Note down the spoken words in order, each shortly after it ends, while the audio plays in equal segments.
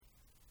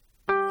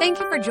Thank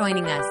you for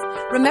joining us.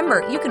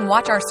 Remember, you can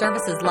watch our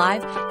services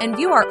live and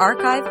view our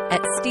archive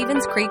at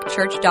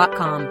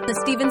StevensCreekChurch.com, the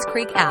Stevens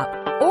Creek app,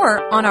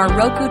 or on our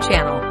Roku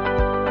channel.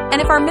 And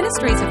if our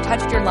ministries have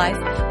touched your life,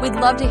 we'd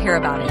love to hear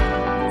about it.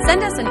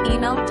 Send us an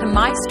email to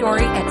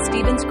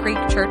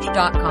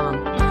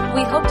mystory@StevensCreekChurch.com.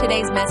 We hope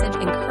today's message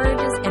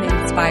encourages and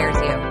inspires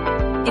you.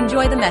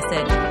 Enjoy the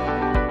message.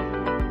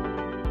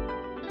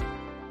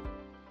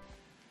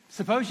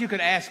 Suppose you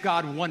could ask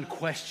God one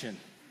question.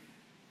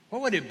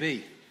 What would it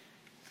be?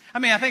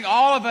 I think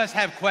all of us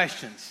have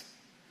questions.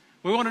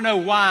 We want to know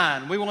why,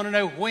 and we want to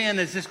know when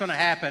is this going to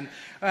happen.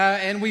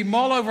 And we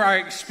mull over our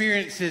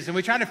experiences, and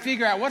we try to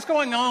figure out what's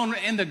going on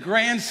in the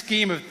grand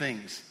scheme of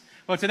things.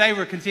 Well, today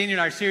we're continuing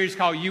our series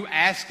called You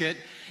Ask It,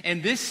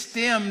 and this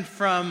stemmed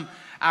from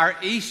our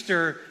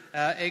Easter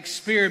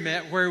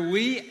experiment where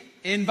we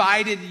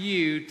invited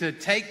you to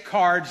take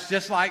cards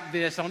just like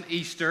this on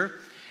Easter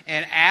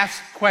and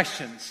ask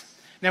questions.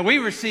 Now, we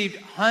received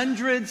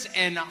hundreds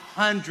and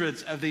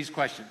hundreds of these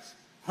questions.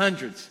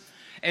 Hundreds.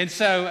 And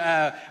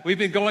so we've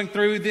been going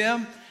through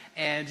them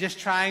and just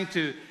trying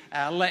to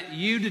let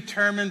you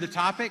determine the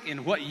topic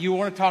and what you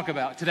want to talk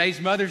about.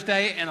 Today's Mother's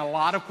Day, and a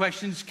lot of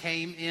questions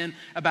came in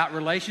about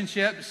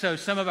relationships. So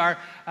some of our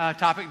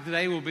topic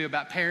today will be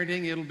about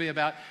parenting. It'll be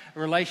about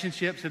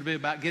relationships. It'll be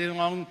about getting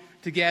along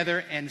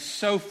together and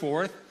so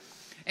forth.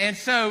 And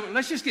so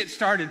let's just get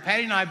started.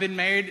 Patty and I have been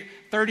married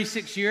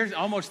 36 years,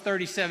 almost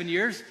 37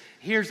 years.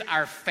 Here's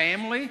our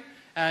family.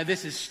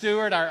 This is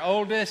Stuart, our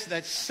oldest.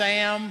 That's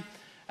Sam.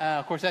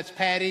 Of course, that's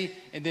Patty.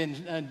 And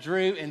then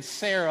Drew and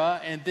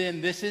Sarah. And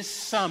then this is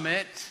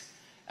Summit.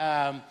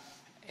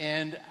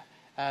 And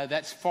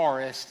that's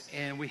Forrest.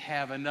 And we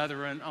have another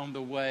one on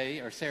the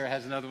way, or Sarah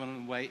has another one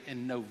on the way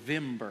in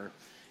November.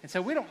 And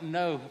so we don't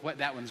know what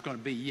that one's going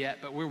to be yet,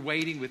 but we're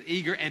waiting with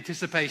eager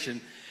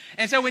anticipation.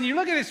 And so when you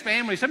look at this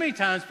family, so many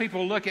times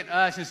people look at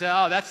us and say,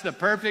 oh, that's the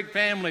perfect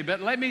family. But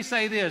let me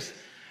say this.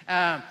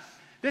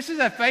 This is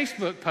a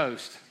Facebook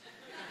post.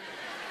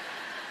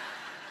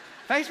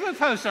 Facebook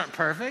posts aren't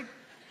perfect.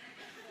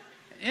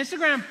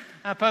 Instagram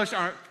posts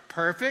aren't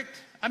perfect.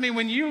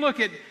 When you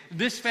look at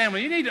this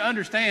family, you need to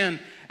understand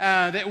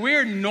that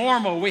we're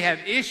normal. We have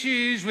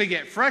issues. We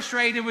get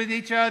frustrated with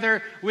each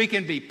other. We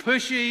can be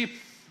pushy.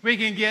 We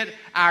can get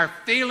our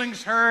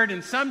feelings hurt.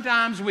 And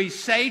sometimes we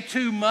say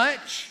too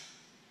much.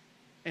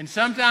 And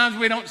sometimes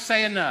we don't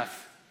say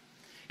enough.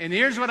 And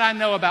here's what I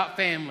know about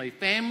family.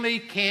 Family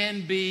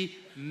can be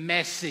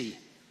messy.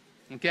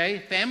 Okay?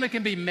 Family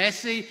can be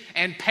messy,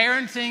 and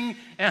parenting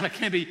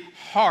can be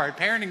hard.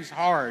 Parenting's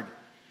hard.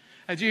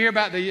 Did you hear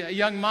about the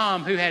young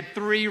mom who had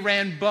 3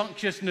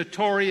 rambunctious,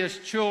 notorious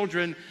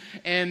children,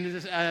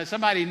 and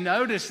somebody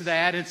noticed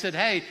that and said,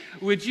 hey,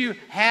 would you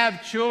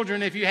have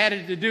children if you had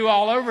it to do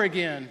all over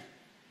again?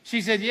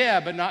 She said, yeah,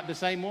 but not the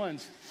same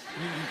ones.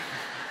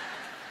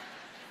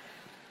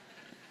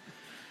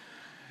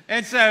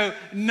 And so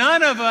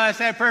none of us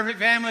have perfect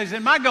families.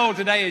 And my goal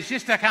today is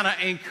just to kind of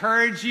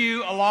encourage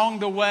you along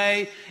the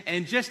way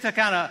and just to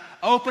kind of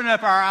open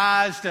up our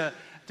eyes to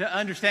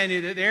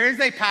understanding that there is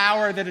a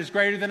power that is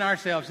greater than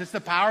ourselves. It's the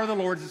power of the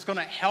Lord that's going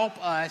to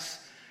help us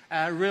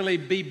really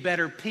be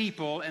better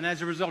people. And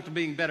as a result of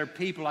being better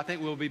people, I think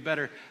we'll be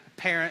better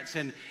parents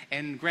and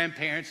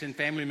grandparents and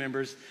family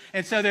members.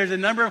 And so there's a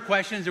number of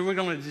questions, and we're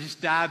going to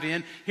just dive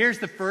in. Here's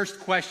the first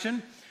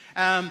question.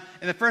 And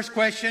the first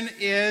question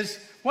is,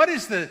 what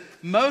is the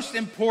most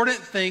important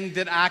thing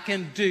that I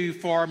can do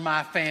for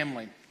my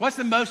family? What's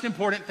the most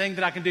important thing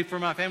that I can do for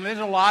my family? There's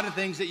a lot of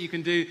things that you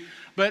can do,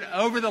 but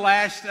over the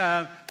last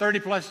 30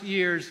 plus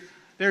years,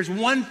 there's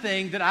one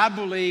thing that I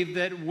believe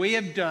that we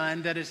have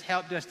done that has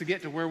helped us to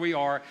get to where we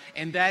are,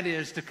 and that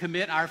is to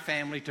commit our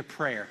family to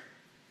prayer.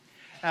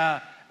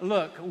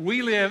 Look,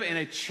 we live in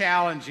a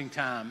challenging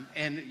time,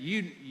 and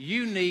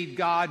you need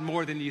God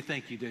more than you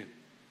think you do.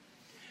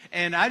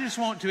 And I just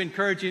want to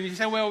encourage you. And you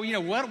say, well,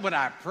 what would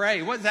I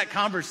pray? What does that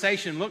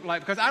conversation look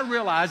like? Because I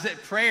realize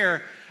that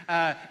prayer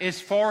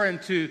is foreign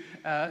to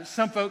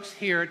some folks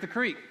here at the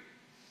Creek.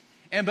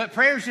 But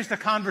prayer is just a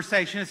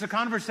conversation. It's a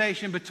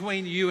conversation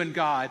between you and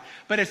God.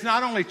 But it's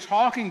not only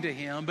talking to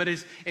Him, but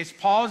it's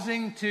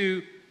pausing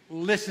to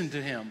listen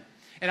to Him.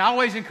 And I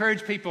always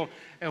encourage people,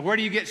 where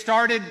do you get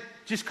started?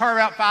 Just carve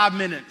out 5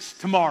 minutes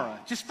tomorrow.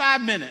 Just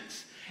 5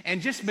 minutes. And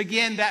just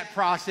begin that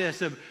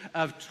process of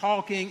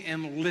talking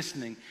and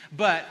listening.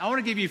 But I want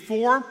to give you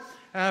 4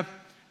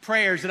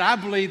 prayers that I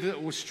believe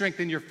that will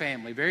strengthen your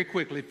family. Very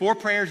quickly, 4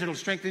 prayers that will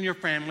strengthen your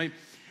family.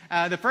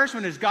 The first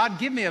one is, God,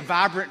 give me a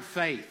vibrant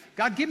faith.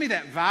 God, give me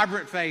that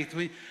vibrant faith.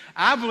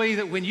 I believe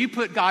that when you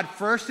put God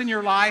first in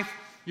your life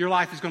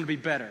is going to be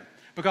better.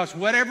 Because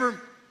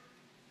whatever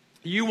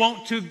you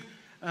want to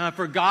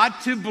for God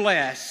to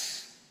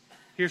bless,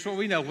 here's what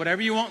we know.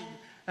 Whatever you want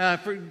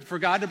for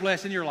God to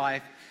bless in your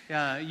life,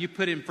 you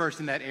put Him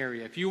first in that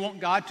area. If you want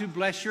God to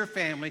bless your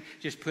family,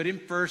 just put Him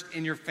first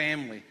in your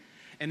family.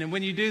 And then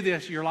when you do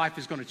this, your life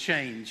is going to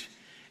change.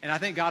 And I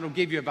think God will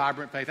give you a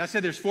vibrant faith. I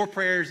said there's 4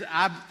 prayers.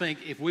 I think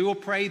if we will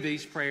pray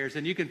these prayers,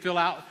 and you can fill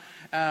out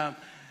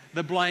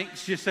the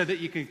blanks just so that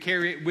you can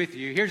carry it with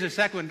you. Here's a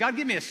second one. God,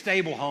 give me a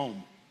stable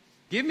home.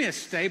 Give me a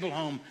stable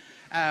home.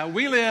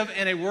 We live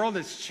in a world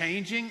that's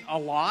changing a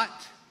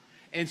lot.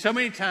 And so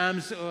many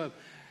times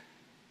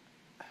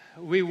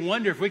we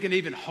wonder if we can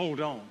even hold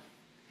on.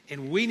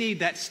 And we need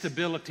that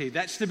stability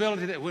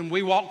that when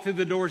we walk through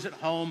the doors at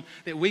home,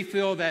 that we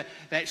feel that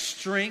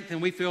strength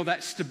and we feel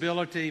that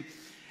stability.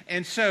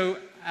 And so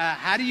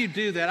how do you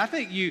do that? I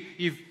think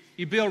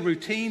you build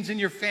routines in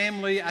your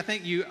family. I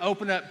think you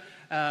open up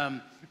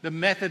the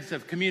methods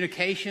of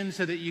communication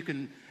so that you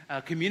can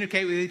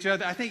communicate with each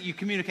other. I think you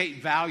communicate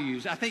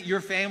values. I think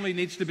your family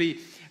needs to be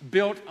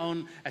built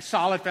on a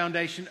solid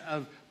foundation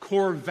of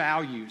core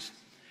values.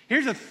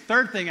 Here's a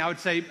third thing I would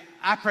say.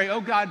 I pray, oh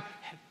God,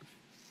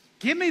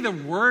 give me the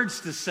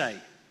words to say.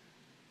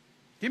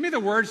 Give me the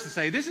words to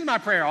say. This is my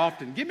prayer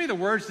often. Give me the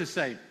words to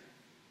say.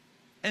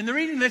 And the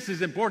reason this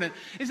is important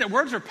is that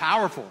words are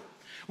powerful.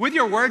 With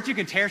your words, you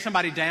can tear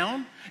somebody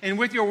down. And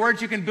with your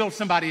words, you can build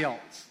somebody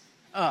else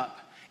up.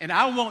 And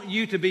I want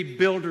you to be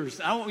builders.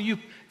 I want you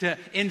to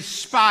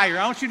inspire.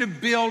 I want you to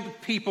build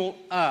people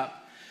up.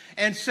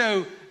 And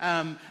so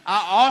I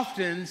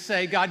often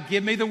say, God,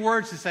 give me the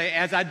words to say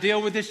as I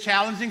deal with this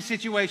challenging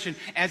situation,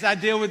 as I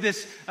deal with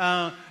this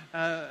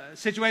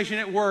situation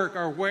at work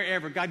or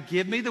wherever. God,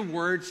 give me the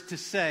words to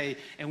say.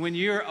 And when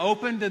you're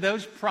open to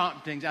those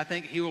promptings, I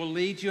think He will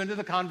lead you into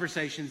the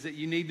conversations that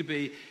you need to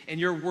be, and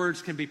your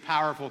words can be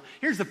powerful.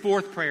 Here's the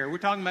fourth prayer. We're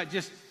talking about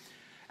just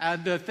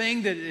the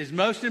thing that is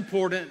most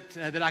important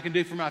that I can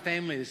do for my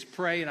family is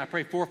pray, and I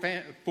pray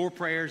four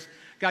prayers.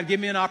 God,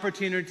 give me an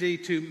opportunity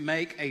to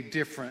make a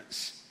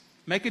difference.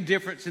 Make a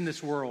difference in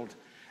this world.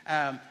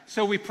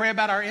 So we pray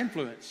about our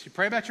influence. You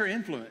pray about your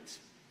influence.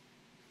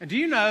 And do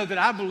you know that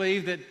I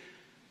believe that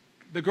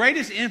the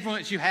greatest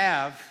influence you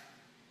have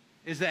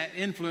is that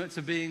influence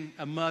of being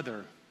a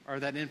mother or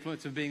that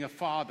influence of being a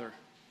father.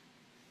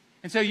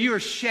 And so you are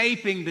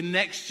shaping the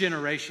next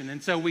generation.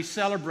 And so we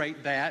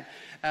celebrate that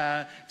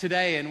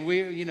today. And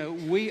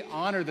we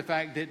honor the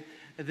fact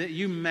that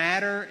you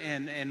matter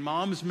and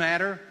moms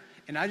matter.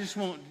 And I just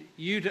want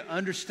you to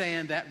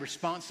understand that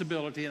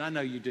responsibility, and I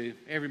know you do.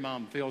 Every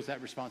mom feels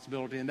that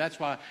responsibility, and that's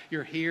why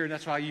you're here, and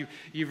that's why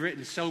you've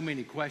written so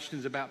many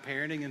questions about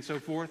parenting and so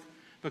forth,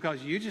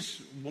 because you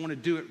just want to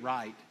do it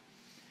right.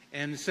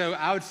 And so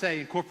I would say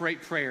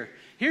incorporate prayer.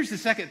 Here's the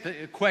second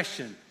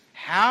question.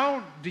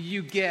 How do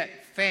you get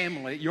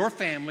your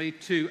family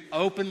to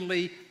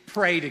openly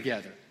pray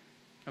together?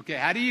 Okay,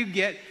 how do you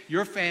get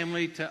your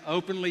family to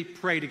openly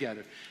pray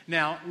together?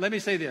 Now, let me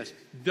say this.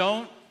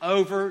 Don't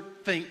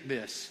overthink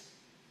this,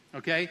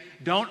 okay?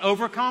 Don't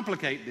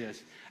overcomplicate this.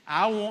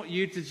 I want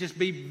you to just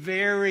be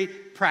very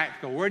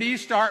practical. Where do you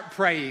start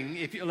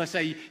praying? Let's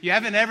say you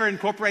haven't ever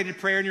incorporated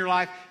prayer in your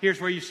life, here's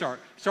where you start.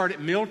 Start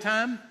at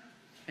mealtime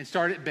and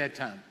start at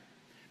bedtime.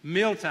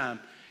 Mealtime.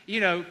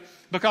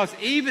 Because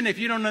even if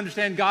you don't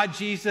understand God,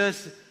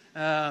 Jesus,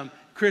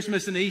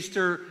 Christmas and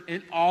Easter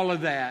and all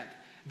of that,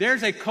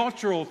 there's a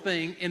cultural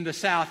thing in the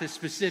South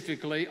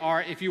specifically,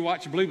 or if you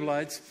watch Blue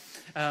Bloods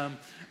on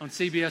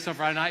CBS on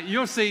Friday night,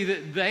 you'll see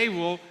that they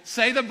will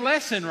say the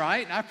blessing,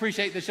 right? I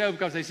appreciate the show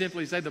because they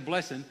simply say the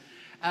blessing.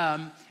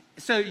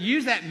 So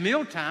use that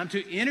mealtime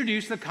to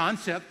introduce the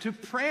concept to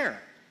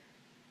prayer.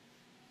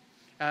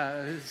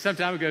 Some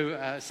time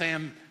ago,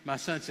 Sam, my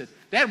son, said,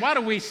 Dad, why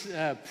do we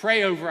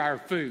pray over our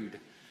food?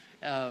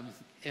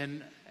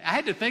 And I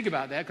had to think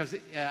about that because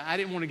I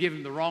didn't want to give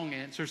him the wrong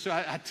answer. So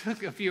I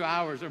took a few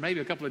hours or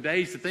maybe a couple of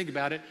days to think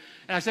about it.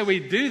 And I said we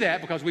do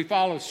that because we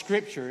follow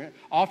Scripture.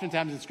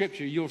 Oftentimes in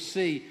Scripture, you'll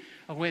see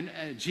when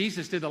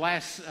Jesus did the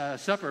Last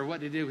Supper, what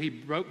did he do? He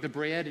broke the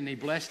bread and he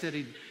blessed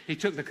it. He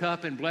took the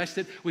cup and blessed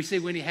it. We see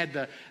when he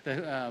had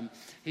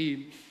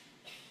he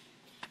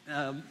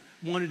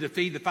wanted to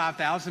feed the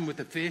 5,000 with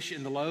the fish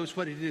and the loaves.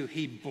 What did he do?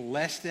 He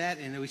blessed that,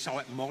 and we saw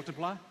it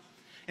multiply.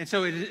 And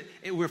so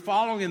we're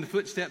following in the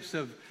footsteps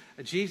of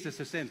Jesus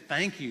is saying,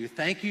 thank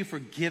you for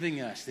giving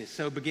us this.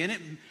 So begin at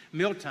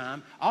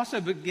mealtime, also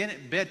begin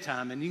at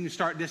bedtime, and you can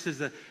start this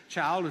as a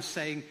child of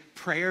saying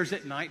prayers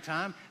at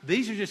nighttime.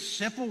 These are just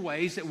simple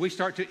ways that we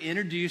start to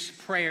introduce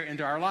prayer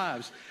into our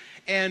lives.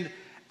 And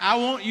I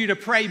want you to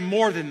pray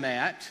more than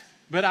that,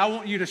 but I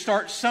want you to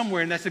start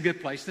somewhere, and that's a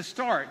good place to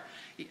start.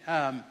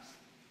 I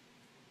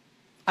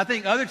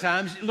think other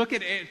times, look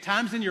at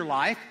times in your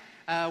life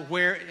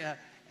where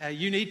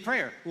you need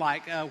prayer,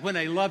 like when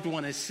a loved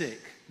one is sick.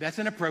 That's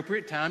an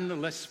appropriate time to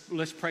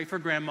let's pray for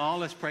grandma,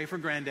 let's pray for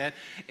granddad.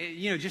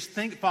 Just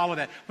follow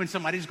that. When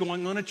somebody's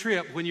going on a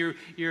trip, when you're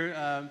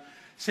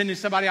sending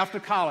somebody off to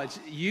college,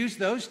 use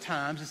those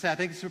times and say, I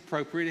think it's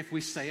appropriate if we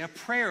say a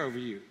prayer over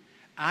you.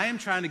 I am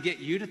trying to get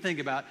you to think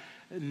about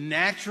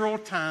natural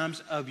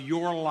times of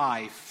your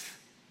life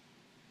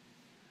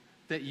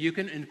that you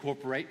can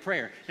incorporate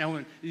prayer.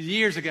 Now,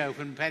 years ago,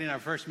 when Patty and I were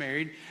first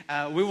married,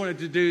 we wanted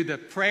to do the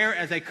prayer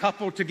as a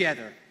couple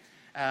together.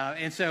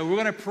 And so we're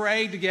going to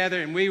pray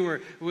together, and we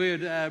would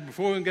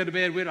before we go to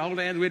bed, we'd hold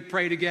hands, we'd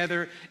pray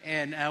together,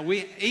 and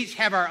we each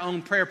have our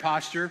own prayer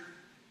posture.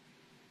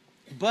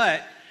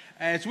 But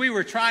as we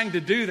were trying to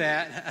do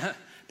that,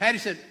 Patty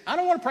said, I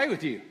don't want to pray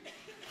with you.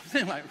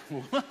 I'm like,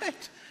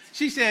 what?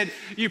 She said,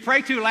 you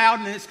pray too loud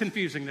and it's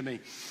confusing to me.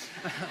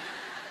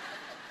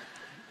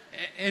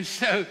 And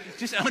so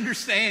just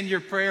understand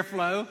your prayer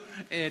flow.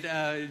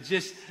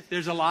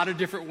 There's a lot of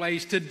different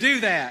ways to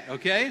do that,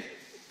 okay?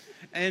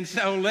 And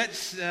so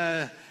let's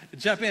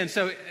jump in.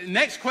 So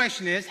next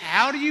question is,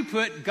 how do you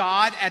put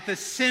God at the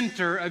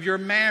center of your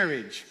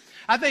marriage?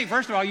 I think,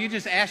 first of all, you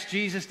just ask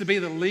Jesus to be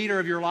the leader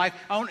of your life.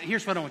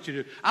 Here's what I want you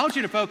to do. I want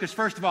you to focus,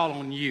 first of all,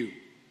 on you.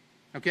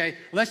 Okay?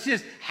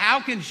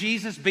 How can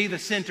Jesus be the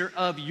center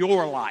of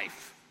your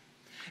life?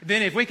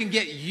 Then if we can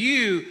get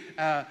you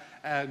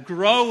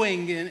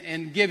growing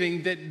and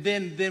giving,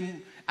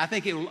 then I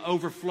think it will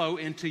overflow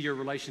into your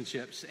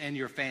relationships and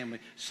your family.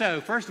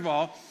 So, first of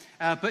all,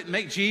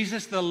 make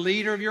Jesus the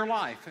leader of your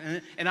life.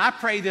 And I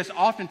pray this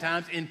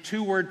oftentimes in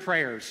 2-word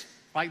prayers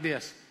like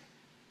this.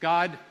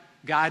 God,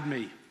 guide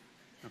me.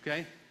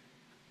 Okay?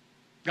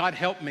 God,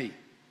 help me.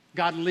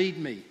 God, lead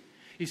me.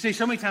 You see,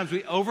 so many times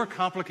we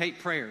overcomplicate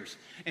prayers.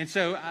 And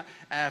so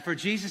for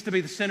Jesus to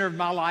be the center of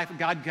my life,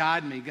 God,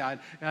 guide me. God,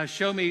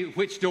 show me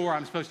which door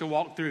I'm supposed to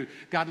walk through.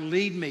 God,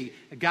 lead me,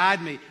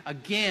 guide me.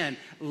 Again,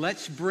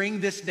 let's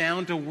bring this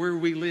down to where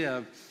we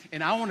live.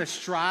 And I want to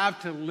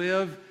strive to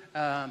live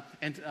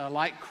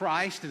like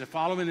Christ and to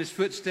follow in his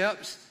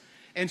footsteps.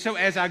 And so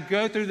as I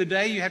go through the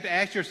day, you have to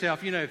ask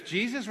yourself, if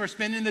Jesus were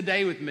spending the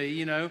day with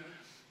me,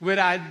 would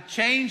I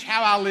change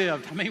how I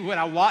lived? I mean, would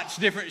I watch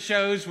different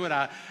shows? Would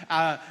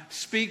I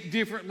speak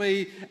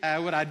differently?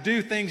 Would I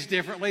do things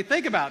differently?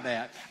 Think about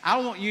that.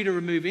 I want you to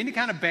remove any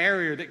kind of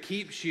barrier that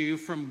keeps you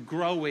from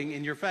growing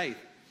in your faith.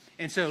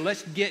 And so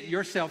let's get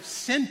yourself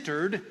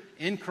centered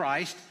in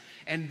Christ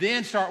and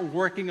then start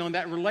working on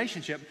that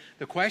relationship.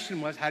 The question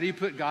was, how do you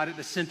put God at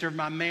the center of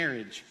my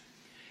marriage?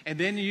 And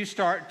then you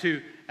start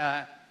to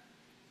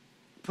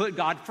put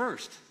God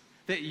first.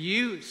 That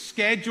you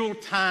schedule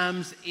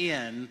times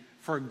in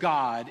for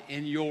God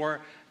in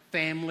your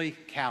family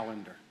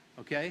calendar,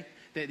 okay?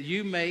 That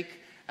you make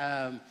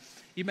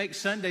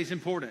Sundays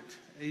important.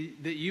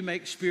 That you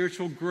make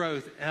spiritual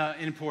growth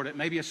important.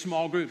 Maybe a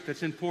small group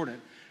that's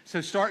important. So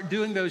start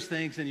doing those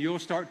things and you'll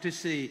start to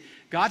see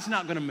God's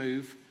not going to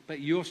move, but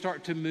you'll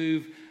start to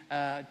move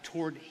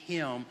toward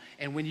him.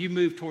 And when you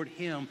move toward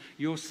him,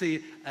 you'll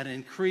see an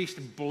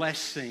increased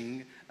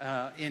blessing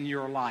in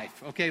your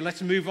life. Okay,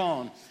 let's move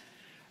on.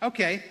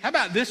 Okay, how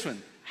about this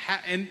one?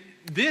 And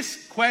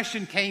this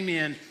question came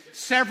in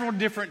several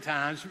different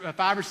times,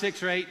 5 or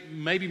 6 or 8,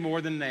 maybe more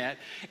than that.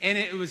 And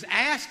it was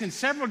asked in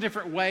several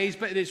different ways,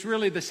 but it's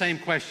really the same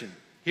question.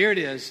 Here it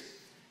is.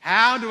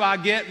 How do I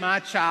get my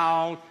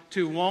child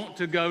to want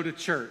to go to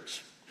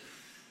church?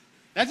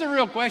 That's a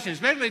real question,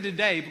 especially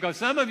today, because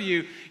some of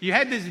you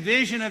had this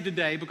vision of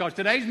today, because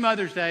today's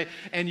Mother's Day,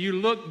 and you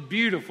look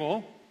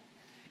beautiful.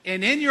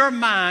 And in your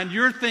mind,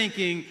 you're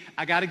thinking,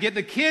 I got to get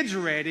the kids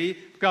ready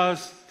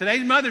because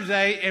today's Mother's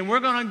Day, and we're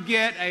going to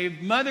get a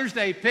Mother's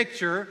Day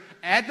picture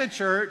at the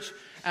church,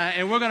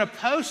 and we're going to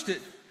post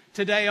it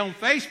today on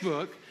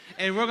Facebook,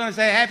 and we're going to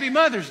say, Happy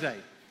Mother's Day.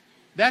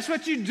 That's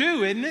what you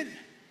do, isn't it?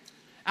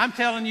 I'm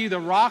telling you, the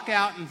rock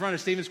out in front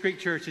of Stevens Creek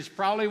Church is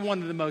probably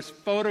one of the most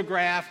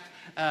photographed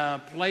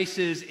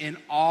places in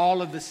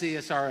all of the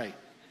CSRA.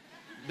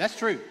 That's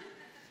true.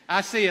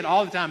 I see it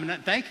all the time,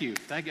 and thank you.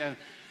 Thank you.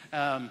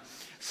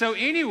 So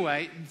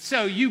anyway,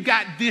 so you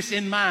got this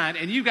in mind,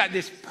 and you got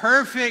this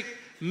perfect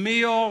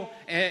meal,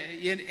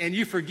 and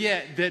you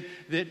forget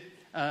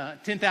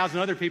that 10,000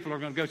 other people are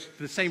going to go to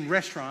the same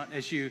restaurant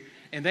as you,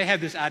 and they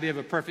have this idea of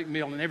a perfect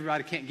meal, and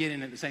everybody can't get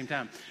in at the same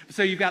time.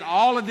 So you've got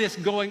all of this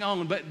going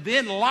on, but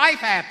then life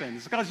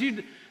happens because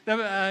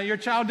your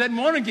child doesn't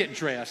want to get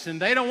dressed,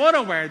 and they don't want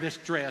to wear this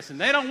dress,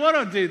 and they don't want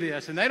to do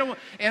this, and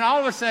all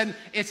of a sudden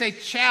it's a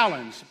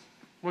challenge.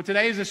 Well,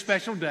 today is a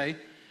special day.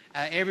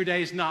 Every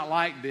day is not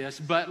like this,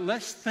 but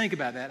let's think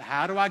about that.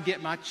 How do I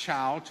get my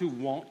child to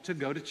want to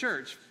go to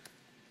church?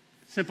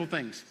 Simple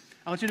things.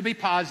 I want you to be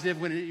positive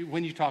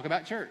when you talk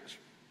about church.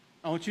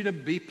 I want you to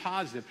be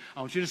positive. I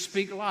want you to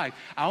speak life.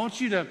 I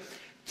want you to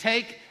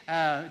take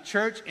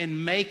church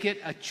and make it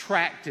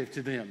attractive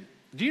to them.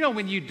 Do you know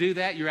when you do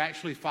that, you're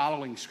actually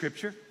following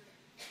Scripture?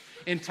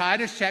 In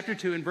Titus chapter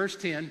 2 and verse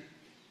 10,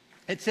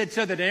 it said,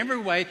 so that in every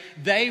way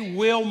they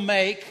will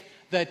make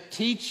the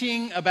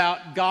teaching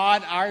about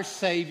God our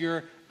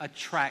Savior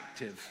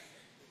attractive.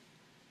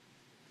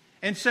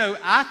 And so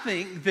I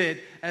think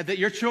that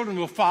your children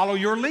will follow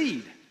your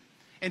lead.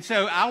 And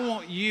so I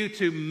want you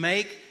to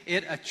make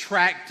it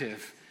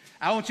attractive.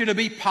 I want you to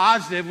be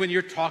positive when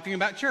you're talking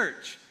about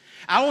church.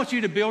 I want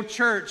you to build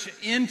church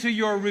into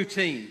your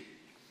routine.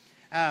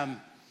 It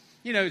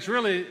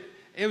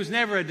was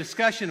never a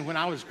discussion when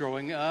I was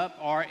growing up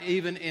or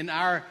even in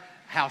our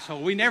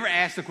household. We never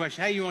asked the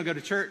question, hey, you want to go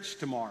to church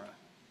tomorrow?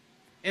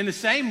 In the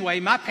same way,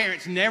 my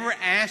parents never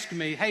asked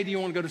me, hey, do you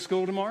want to go to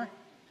school tomorrow?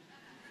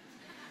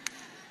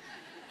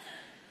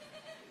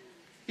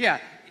 Yeah,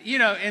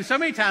 and so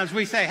many times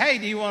we say, hey,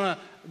 do you want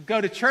to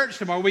go to church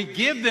tomorrow? We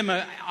give them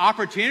an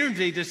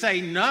opportunity to say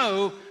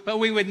no, but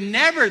we would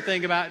never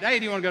think about, hey,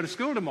 do you want to go to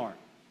school tomorrow?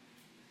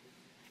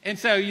 And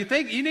so you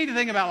need to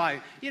think about,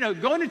 like,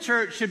 going to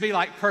church should be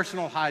like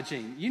personal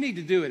hygiene. You need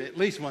to do it at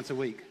least once a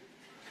week.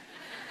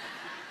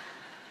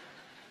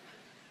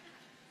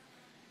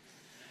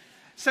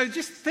 So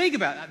just think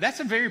about that. That's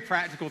a very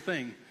practical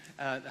thing,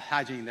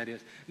 hygiene, that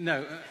is.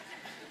 No.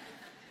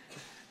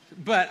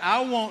 But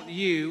I want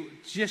you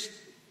just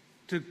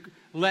to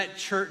let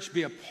church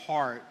be a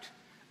part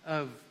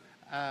of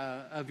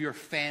your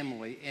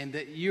family, and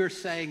that you're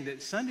saying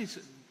that Sundays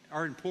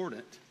are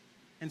important.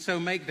 And so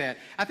make that.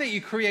 I think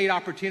you create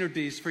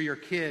opportunities for your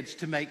kids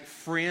to make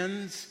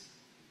friends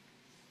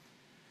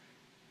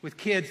with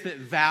kids that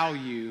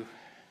value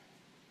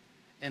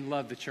and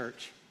love the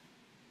church.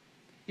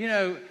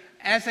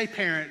 As a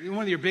parent,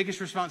 one of your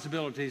biggest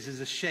responsibilities is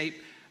to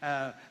shape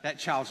that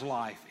child's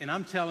life. And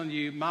I'm telling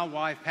you, my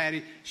wife,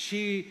 Patty,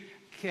 she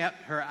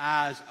kept her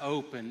eyes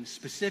open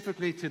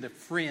specifically to the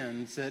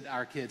friends that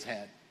our kids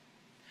had.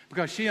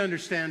 Because she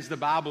understands the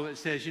Bible that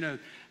says,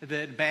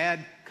 that bad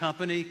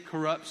company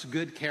corrupts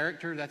good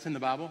character. That's in the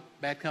Bible.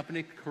 Bad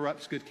company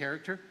corrupts good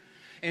character.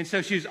 And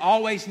so she's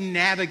always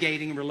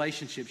navigating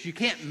relationships. You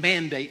can't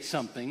mandate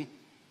something.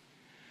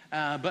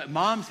 But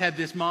moms have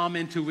this mom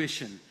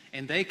intuition.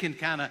 And they can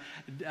kind of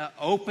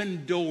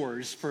open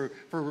doors for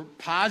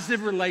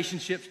positive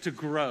relationships to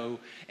grow,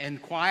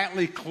 and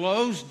quietly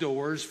close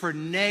doors for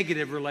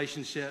negative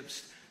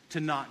relationships to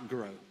not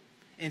grow.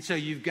 And so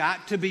you've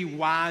got to be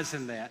wise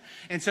in that.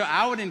 And so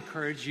I would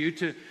encourage you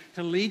to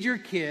lead your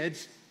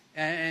kids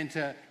and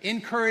to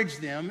encourage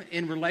them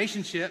in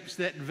relationships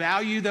that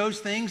value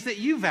those things that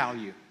you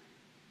value,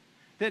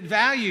 that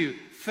value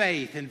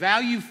faith and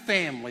value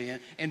family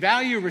and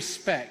value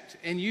respect.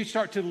 And you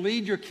start to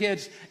lead your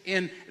kids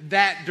in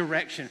that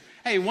direction.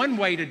 Hey, one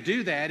way to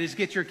do that is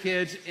get your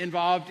kids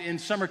involved in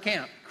summer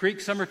camp,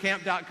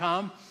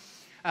 creeksummercamp.com.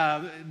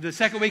 The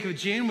second week of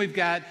June, we've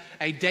got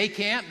a day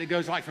camp that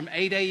goes like from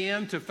 8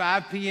 a.m. to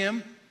 5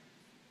 p.m.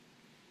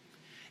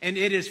 And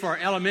it is for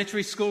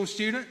elementary school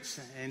students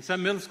and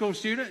some middle school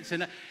students.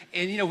 And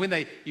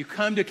when you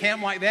come to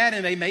camp like that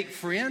and they make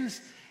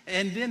friends,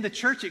 and then the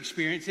church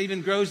experience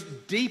even grows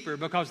deeper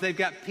because they've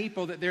got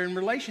people that they're in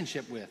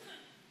relationship with.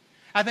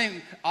 I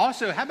think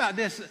also, how about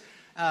this?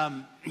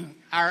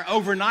 Our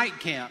overnight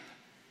camp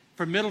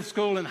for middle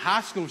school and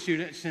high school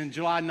students in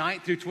July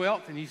 9th through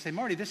 12th. And you say,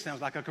 Marty, this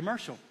sounds like a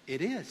commercial.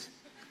 It is.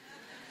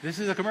 This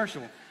is a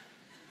commercial.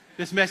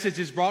 This message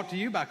is brought to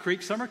you by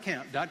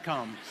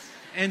creeksummercamp.com.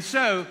 And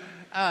so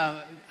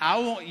I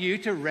want you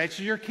to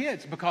register your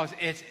kids, because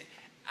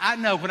I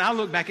know when I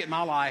look back at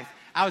my life,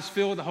 I was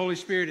filled with the Holy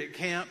Spirit at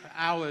camp.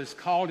 I was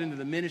called into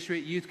the ministry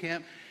at youth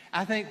camp.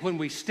 I think when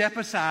we step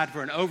aside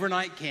for an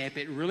overnight camp,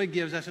 it really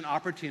gives us an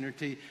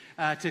opportunity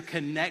to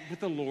connect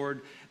with the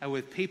Lord,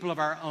 with people of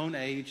our own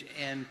age,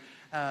 and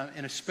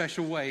in a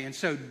special way. And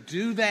so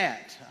do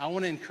that. I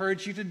want to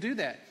encourage you to do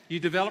that. You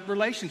develop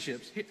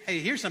relationships. Hey,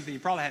 here's something you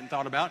probably hadn't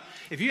thought about.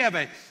 If you have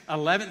a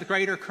 11th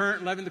grader,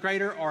 current 11th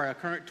grader, or a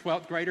current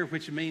 12th grader,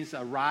 which means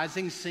a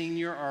rising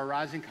senior or a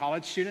rising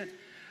college student,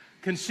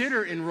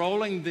 consider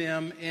enrolling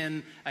them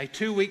in a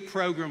 2-week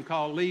program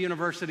called Lee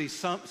University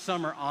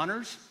Summer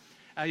Honors.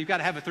 You've got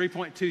to have a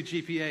 3.2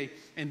 GPA,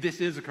 and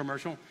this is a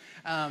commercial.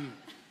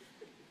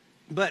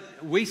 But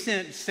we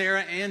sent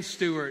Sarah and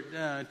Stuart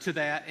to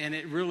that, and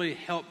it really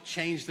helped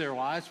change their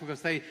lives,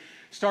 because they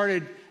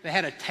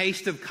had a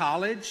taste of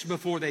college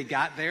before they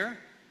got there.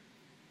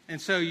 And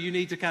so you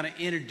need to kind of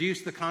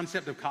introduce the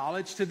concept of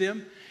college to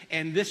them.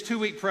 And this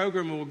 2-week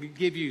program will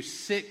give you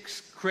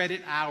 6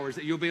 credit hours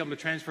that you'll be able to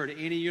transfer to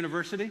any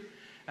university.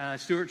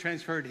 Stuart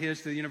transferred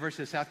his to the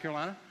University of South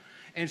Carolina.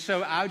 And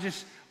so I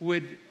just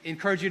would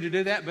encourage you to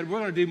do that, but we're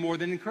going to do more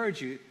than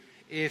encourage you.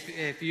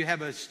 If you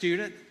have a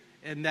student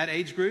in that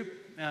age group,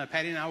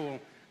 Patty and I will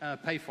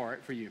pay for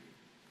it for you,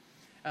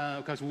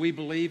 because we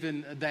believe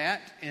in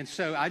that. And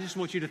so I just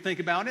want you to think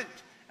about it,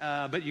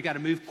 but you got to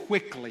move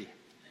quickly.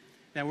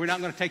 Now, we're not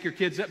going to take your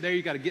kids up there.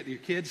 You got to get your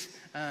kids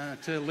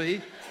to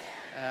Lee,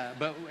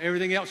 but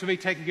everything else will be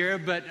taken care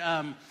of.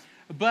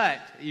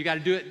 But you got to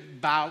do it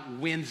by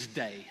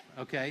Wednesday,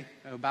 okay?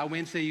 By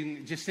Wednesday, you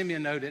can just send me a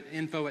note at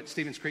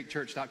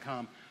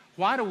info@StevensCreekChurch.com.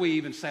 Why do we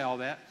even say all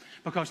that?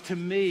 Because to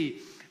me,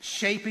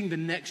 shaping the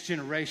next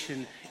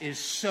generation is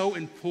so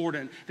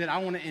important that I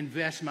want to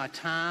invest my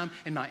time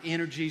and my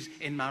energies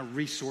and my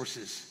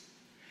resources.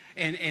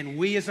 And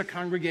we as a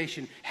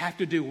congregation have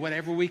to do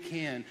whatever we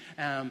can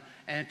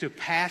and to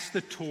pass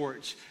the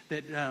torch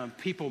that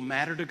people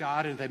matter to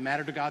God, and if they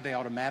matter to God, they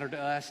ought to matter to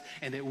us,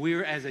 and that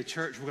we're, as a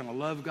church, we're going to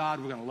love God,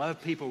 we're going to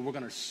love people, we're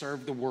going to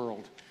serve the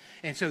world.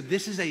 And so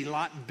this is a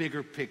lot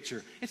bigger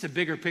picture. It's a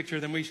bigger picture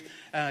than we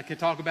can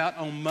talk about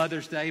on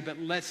Mother's Day, but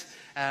let's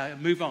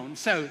move on.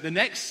 So the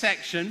next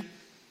section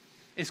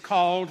is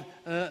called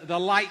the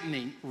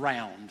lightning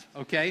round,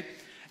 okay?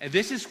 And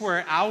this is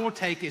where I will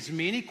take as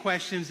many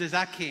questions as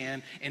I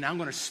can, and I'm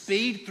going to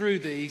speed through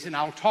these, and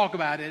I'll talk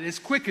about it as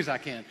quick as I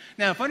can.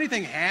 Now, a funny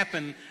thing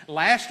happened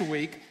last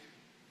week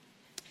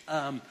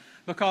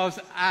because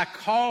I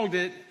called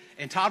it,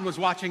 and Todd was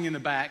watching in the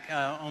back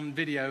on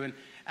video, and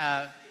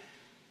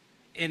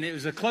And it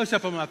was a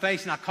close-up of my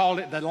face, and I called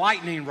it the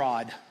lightning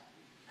rod.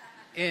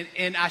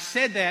 And I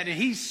said that, and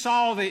he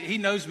saw that, he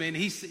knows me, and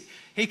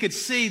he could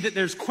see that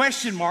there's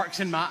question marks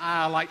in my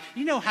eye. Like,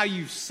 you know how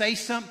you say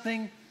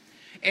something,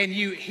 and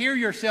you hear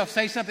yourself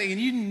say something,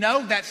 and you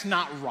know that's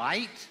not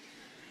right,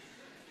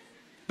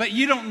 but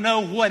you don't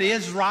know what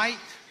is right?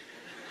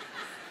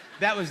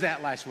 That was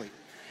that last week.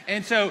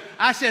 And so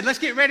I said, let's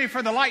get ready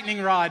for the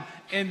lightning rod.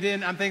 And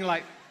then I'm thinking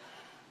like,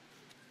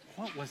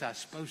 what was I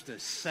supposed to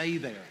say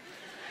there?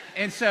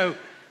 And so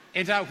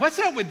what's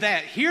up with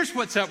that? Here's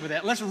what's up with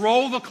that. Let's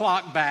roll the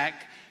clock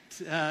back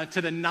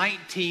to the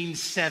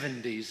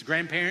 1970s.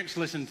 Grandparents,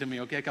 listen to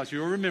me, okay? Because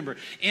you'll remember,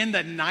 in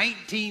the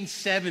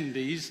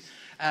 1970s,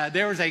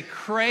 there was a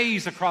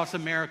craze across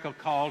America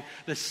called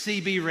the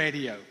CB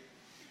radio.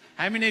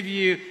 How many of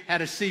you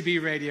had a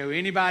CB radio?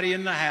 Anybody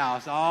in the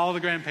house? All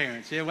the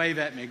grandparents. Yeah, wave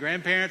at me.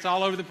 Grandparents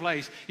all over the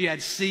place. You had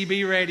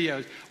CB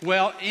radios.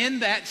 Well, in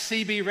that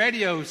CB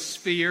radio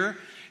sphere,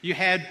 you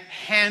had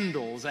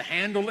handles. A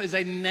handle is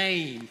a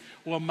name.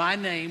 Well, my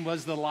name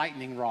was the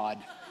lightning rod.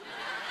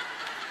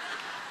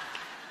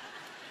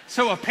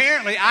 So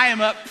apparently I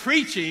am up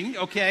preaching,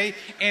 okay,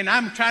 and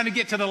I'm trying to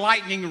get to the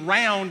lightning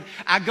round.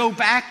 I go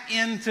back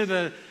into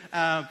the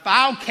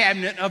file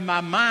cabinet of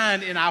my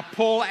mind, and I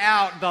pull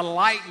out the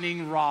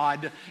lightning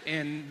rod,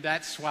 and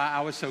that's why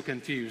I was so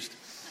confused.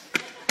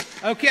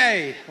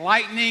 Okay,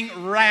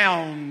 lightning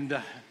round,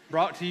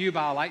 brought to you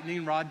by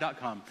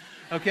lightningrod.com.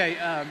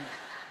 Okay,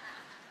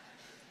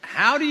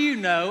 how do you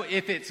know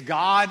if it's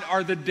God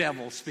or the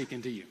devil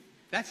speaking to you?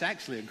 That's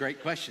actually a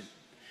great question.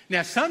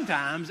 Now,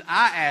 sometimes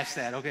I ask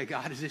that, okay,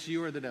 God, is this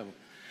you or the devil?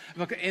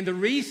 And the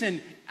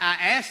reason I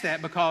ask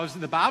that, because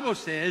the Bible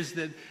says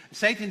that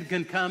Satan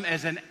can come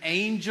as an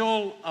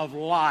angel of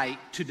light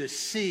to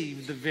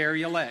deceive the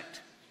very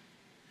elect.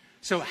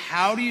 So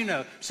how do you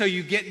know? So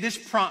you get this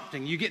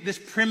prompting, you get this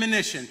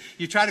premonition.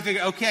 You try to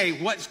figure, okay,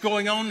 what's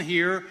going on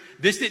here?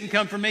 This didn't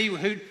come from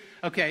me.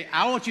 Okay,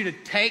 I want you to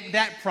take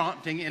that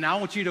prompting and I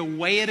want you to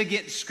weigh it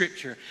against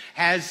Scripture.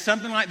 Has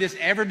something like this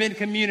ever been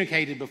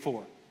communicated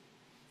before?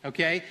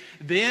 Okay,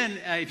 then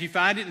if you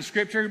find it in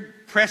Scripture,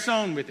 press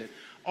on with it.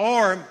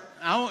 Or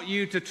I want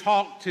you to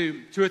talk to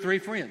 2 or 3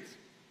 friends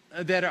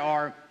that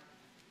are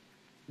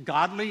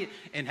godly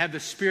and have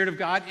the Spirit of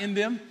God in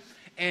them,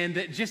 and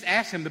that just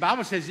ask them. The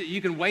Bible says that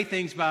you can weigh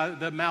things by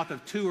the mouth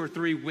of 2 or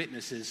 3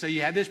 witnesses. So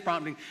you have this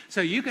prompting.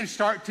 So you can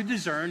start to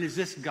discern, is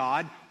this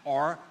God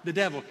or the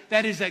devil?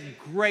 That is a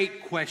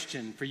great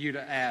question for you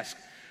to ask.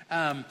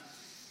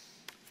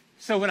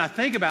 So when I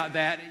think about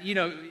that, you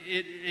know,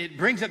 it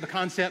brings up the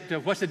concept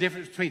of what's the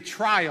difference between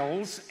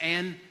trials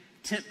and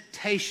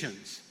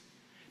temptations.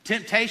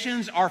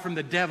 Temptations are from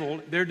the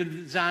devil. They're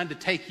designed to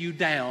take you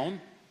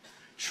down.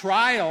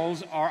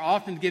 Trials are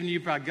often given you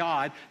by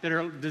God that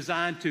are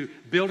designed to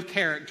build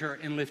character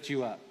and lift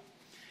you up.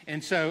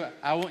 And so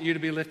I want you to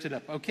be lifted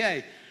up.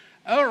 Okay.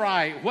 All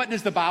right. What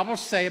does the Bible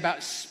say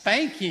about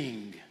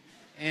spanking?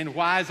 And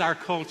why is our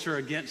culture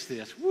against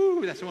this?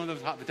 Woo, that's one of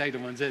those hot potato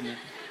ones, isn't it?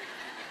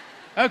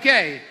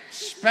 Okay,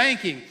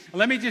 spanking.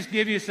 Let me just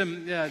give you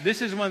some, this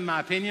is one of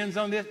my opinions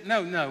on this.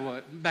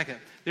 No, back up.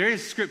 There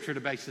is Scripture to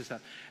base this up.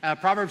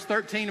 Proverbs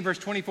 13 and verse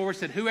 24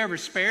 said, whoever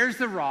spares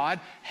the rod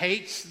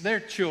hates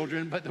their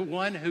children, but the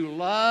one who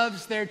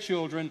loves their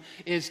children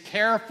is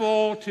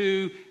careful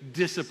to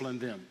discipline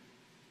them.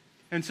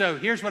 And so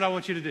here's what I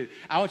want you to do.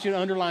 I want you to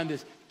underline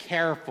this,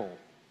 careful,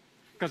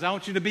 because I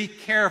want you to be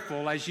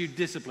careful as you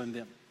discipline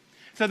them.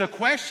 So the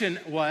question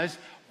was,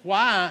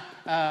 why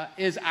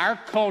is our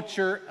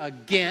culture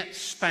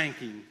against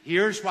spanking?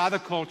 Here's why the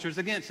culture is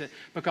against it.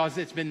 Because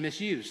it's been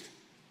misused.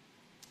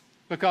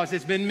 Because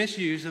it's been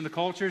misused and the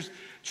culture's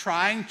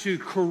trying to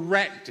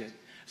correct it.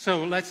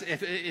 So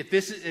if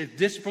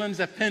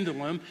discipline's a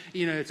pendulum,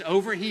 you know, it's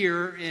over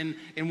here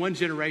in one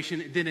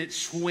generation, then it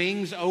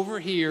swings over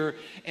here,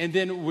 and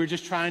then we're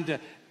just trying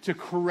to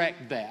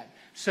correct that.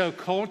 So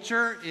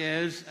culture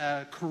is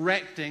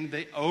correcting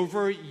the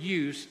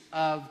overuse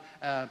of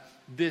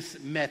this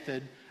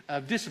method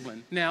of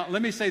discipline. Now,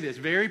 let me say this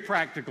very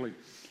practically.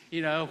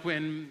 You know,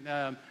 when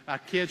our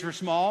kids were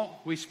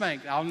small, we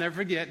spanked. I'll never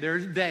forget,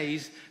 there's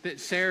days that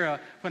Sarah,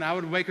 when I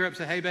would wake her up and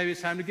say, hey, baby,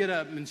 it's time to get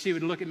up. And she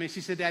would look at me.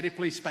 She said, Daddy,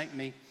 please spank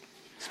me.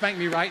 Spank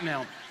me right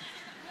now.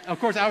 Of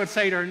course, I would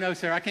say to her, no,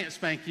 Sarah, I can't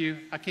spank you.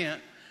 I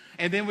can't.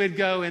 And then we'd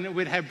go and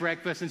we'd have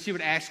breakfast, and she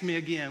would ask me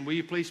again, will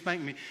you please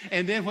spank me?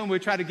 And then when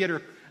we'd try to get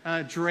her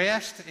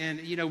dressed, and,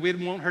 you know,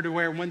 we'd want her to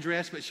wear one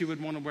dress, but she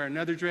would want to wear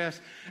another dress.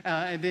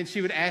 And then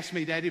she would ask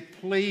me, Daddy,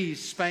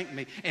 please spank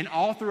me. And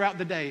all throughout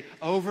the day,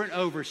 over and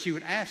over, she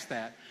would ask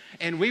that.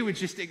 And we would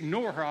just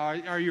ignore her.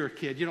 Oh, you're a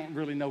kid. You don't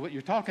really know what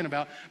you're talking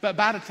about. But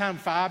by the time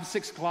 5,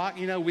 6 o'clock,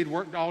 you know, we'd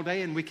worked all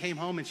day, and we came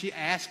home, and she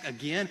asked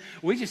again.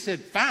 We just said,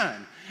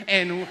 fine.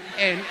 And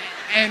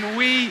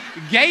we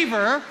gave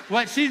her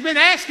what she's been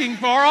asking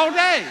for all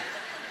day.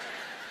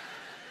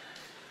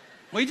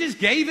 We just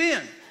gave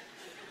in.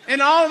 And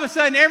all of a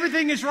sudden,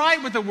 everything is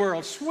right with the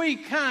world.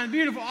 Sweet, kind,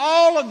 beautiful,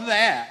 all of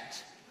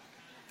that.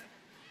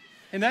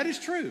 And that is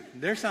true.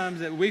 There's times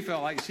that we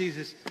felt like she's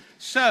just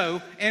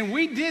So, and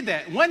we did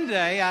that. One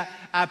day,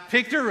 I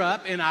picked her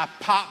up and I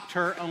popped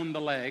her on the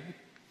leg.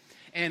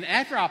 And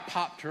after I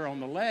popped her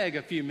on the leg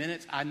a few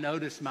minutes, I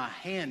noticed my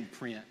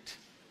handprint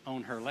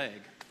on her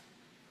leg.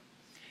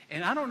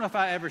 And I don't know if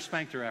I ever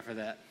spanked her after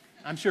that.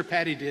 I'm sure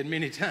Patty did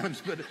many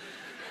times, but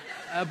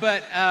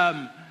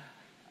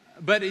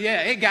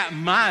yeah, it got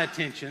my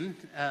attention.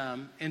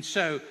 And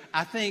so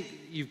I think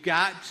you've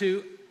got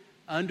to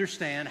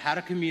understand how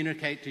to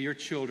communicate to your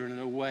children in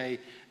a way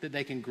that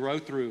they can grow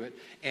through it.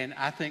 And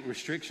I think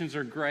restrictions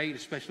are great,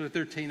 especially if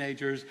they're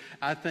teenagers.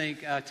 I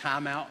think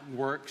timeout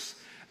works.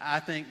 I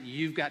think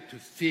you've got to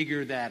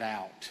figure that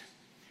out.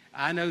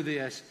 I know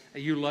this,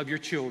 you love your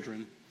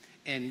children,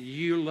 and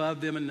you love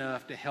them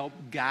enough to help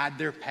guide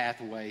their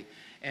pathway.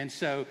 And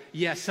so,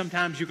 yes,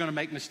 sometimes you're going to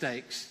make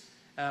mistakes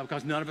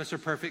because none of us are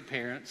perfect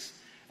parents.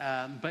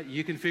 But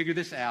you can figure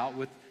this out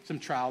with some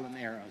trial and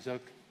errors.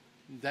 Okay?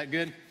 Is that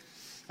good?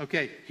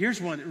 Okay,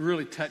 here's one that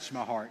really touched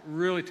my heart.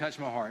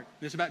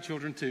 This is about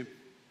children too.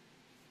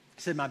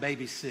 It said, my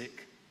baby's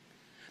sick.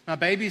 My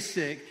baby's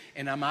sick,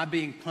 and am I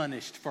being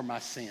punished for my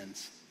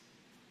sins?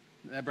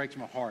 That breaks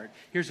my heart.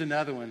 Here's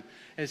another one.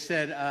 It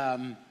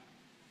said,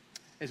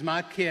 is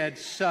my kid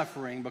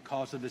suffering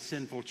because of the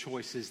sinful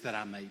choices that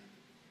I made?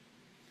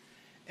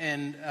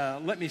 And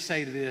let me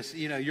say to this,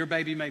 your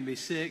baby may be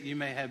sick.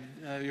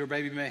 Your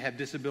baby may have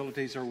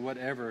disabilities or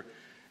whatever.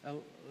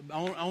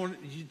 I want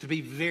you to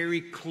be very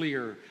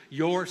clear.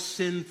 Your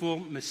sinful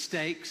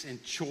mistakes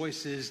and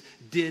choices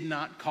did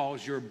not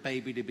cause your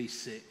baby to be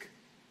sick.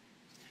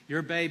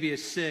 Your baby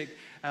is sick,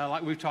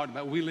 like we've talked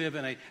about. We live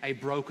in a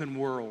broken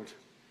world.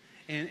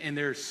 And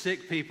there are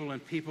sick people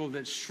and people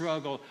that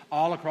struggle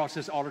all across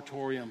this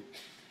auditorium.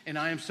 And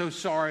I am so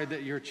sorry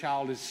that your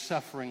child is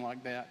suffering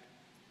like that.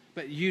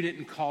 But you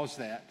didn't cause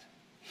that.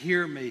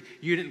 Hear me.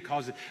 You didn't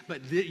cause it.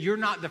 But you're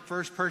not the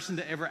first person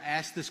to ever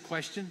ask this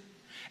question.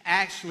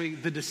 Actually,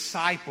 the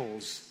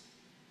disciples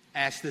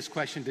asked this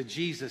question to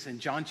Jesus in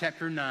John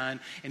chapter 9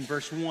 and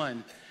verse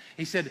 1.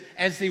 He said,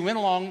 as he went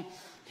along,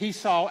 he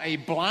saw a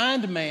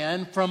blind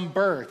man from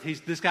birth.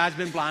 This guy's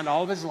been blind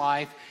all of his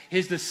life.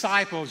 His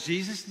disciples,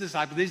 Jesus'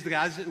 disciples, these are the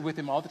guys with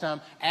him all the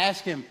time,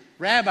 asked him,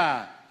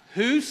 Rabbi,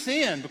 who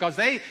sinned? Because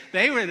they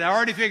had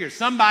already figured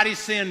somebody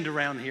sinned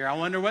around here. I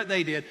wonder what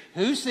they did.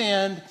 Who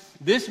sinned?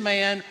 This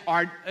man,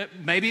 or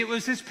maybe it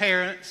was his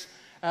parents,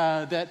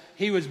 that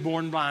he was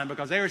born blind,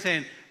 because they were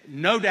saying,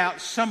 no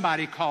doubt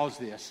somebody caused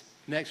this.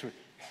 Next one.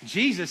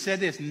 Jesus said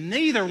this,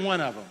 neither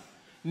one of them,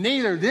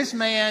 neither this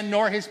man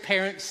nor his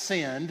parents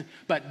sinned,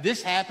 but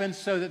this happened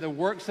so that the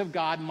works of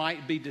God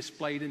might be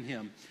displayed in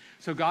him.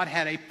 So God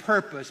had a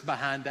purpose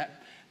behind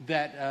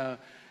that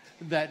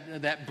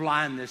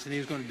blindness, and he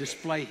was going to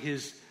display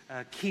his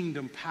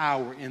kingdom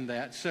power in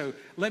that. So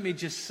let me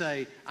just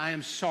say, I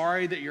am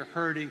sorry that you're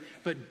hurting,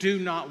 but do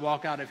not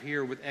walk out of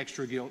here with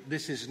extra guilt.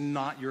 This is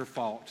not your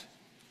fault.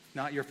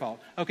 Not your fault.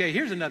 Okay,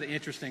 here's another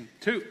interesting,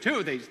 two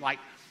of these, like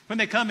when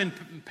they come in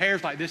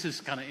pairs like this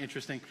is kind of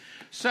interesting.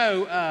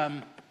 So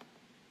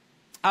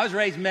I was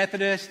raised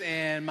Methodist,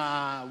 and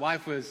my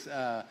wife was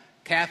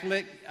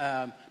Catholic.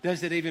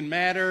 Does it even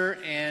matter?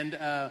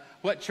 And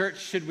what church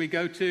should we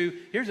go to?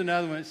 Here's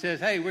another one that says,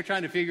 hey, we're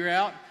trying to figure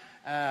out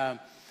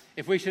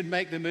if we should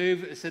make the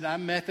move. It said,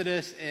 I'm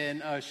Methodist,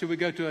 and should we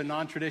go to a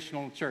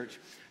non-traditional church?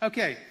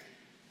 Okay.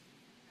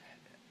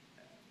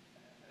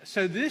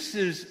 So this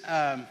is,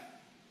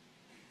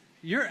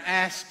 you're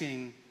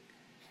asking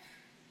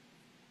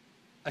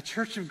a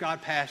Church of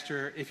God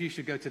pastor if you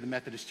should go to the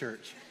Methodist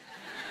church.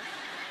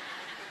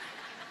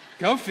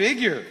 Go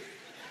figure.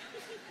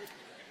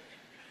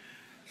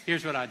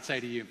 Here's what I'd say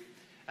to you.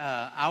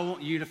 I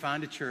want you to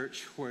find a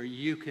church where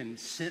you can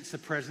sense the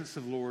presence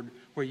of the Lord,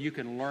 where you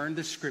can learn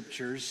the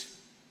scriptures.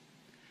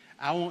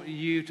 I want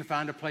you to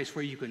find a place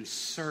where you can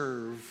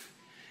serve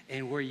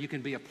and where you can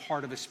be a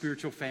part of a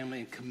spiritual family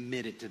and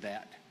committed to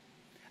that.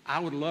 I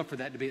would love for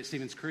that to be at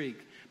Stevens Creek,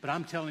 but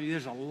I'm telling you,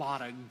 there's a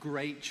lot of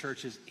great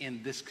churches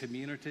in this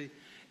community,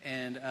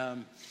 and,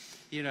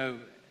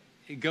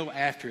 go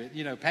after it.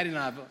 Patty and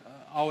I have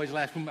always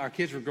laughed when our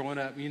kids were growing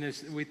up.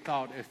 We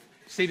thought if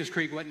Stevens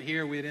Creek wasn't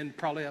here, we'd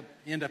probably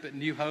end up at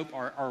New Hope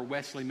or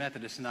Wesley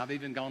Methodist, and I've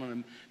even gone on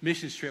a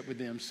missions trip with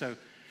them. So,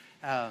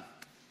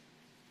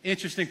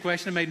 interesting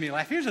question. It made me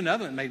laugh. Here's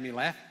another one that made me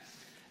laugh.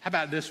 How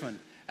about this one?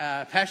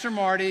 Pastor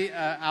Marty,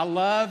 I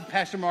love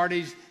Pastor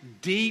Marty's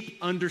deep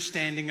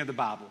understanding of the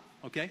Bible,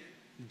 okay?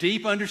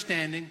 Deep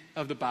understanding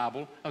of the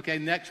Bible. Okay,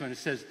 next one. It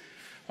says,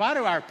 why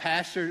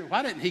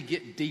didn't he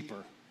get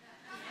deeper?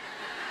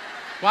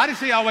 Why does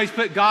he always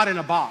put God in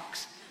a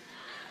box?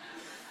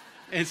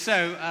 And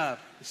so,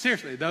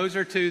 seriously, those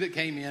are two that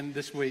came in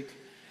this week.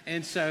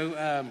 And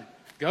so,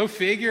 go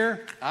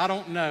figure. I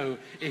don't know.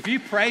 If you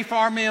pray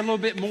for me a little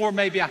bit more,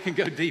 maybe I can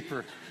go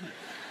deeper.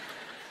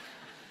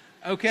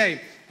 Okay,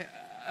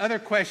 other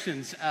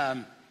questions.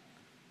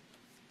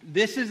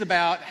 This is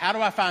about how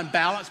do I find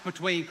balance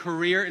between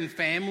career and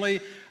family?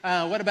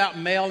 What about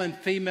male and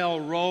female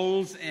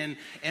roles? And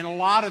a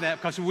lot of that,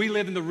 because we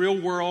live in the real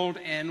world,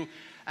 and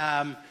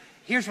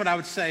here's what I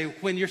would say.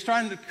 When you're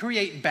starting to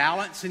create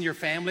balance in your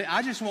family,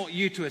 I just want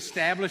you to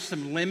establish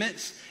some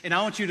limits, and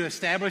I want you to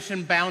establish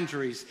some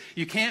boundaries.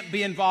 You can't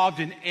be involved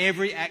in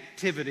every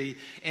activity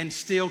and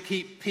still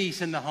keep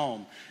peace in the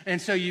home.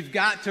 And so you've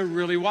got to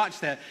really watch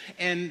that.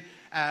 And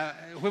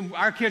when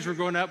our kids were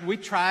growing up, we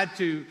tried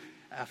to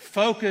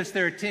focus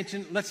their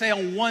attention, let's say,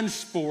 on one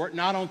sport,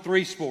 not on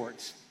 3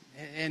 sports.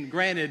 And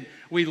granted,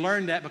 we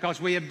learned that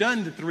because we have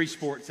done the 3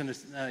 sports in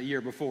a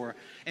year before.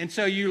 And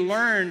so you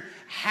learn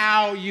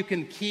how you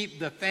can keep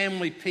the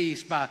family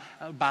peace by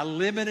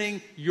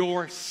limiting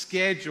your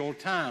scheduled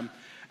time.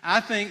 I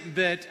think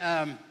that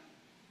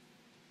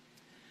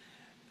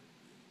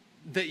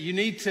that you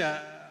need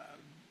to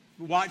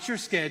watch your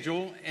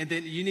schedule, and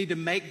then you need to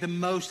make the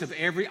most of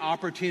every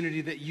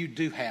opportunity that you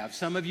do have.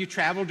 Some of you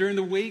travel during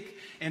the week,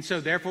 and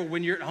so therefore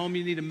when you're at home,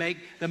 you need to make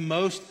the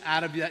most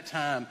out of that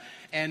time.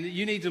 And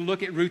you need to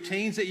look at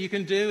routines that you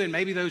can do, and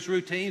maybe those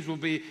routines will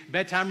be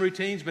bedtime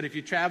routines, but if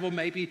you travel,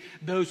 maybe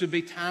those would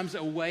be times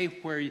away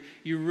where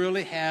you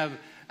really have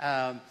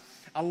a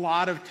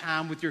lot of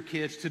time with your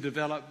kids to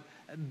develop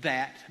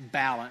that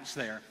balance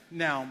there.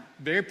 Now,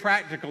 very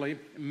practically,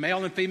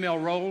 male and female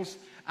roles,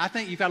 I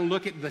think you've got to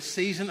look at the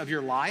season of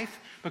your life,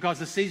 because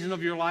the season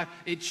of your life,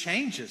 it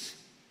changes.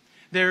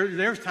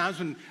 There's times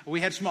when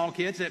we had small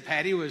kids that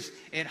Patty was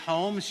at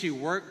home. She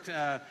worked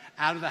out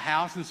of the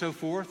house and so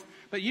forth.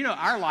 But, you know,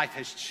 our life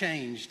has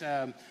changed.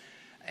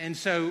 And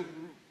so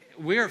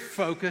we're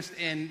focused,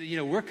 and, you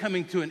know, we're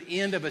coming to an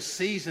end of a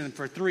season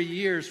for 3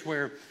 years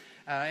where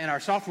in our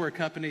software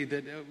company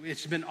that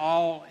it's been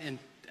all in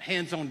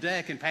hands on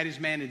deck, and Patty's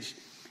managed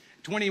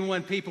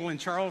 21 people in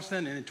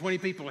Charleston and 20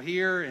 people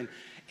here.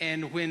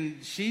 And when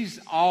she's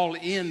all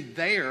in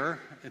there,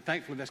 and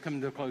thankfully that's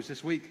coming to a close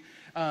this week,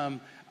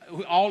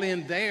 all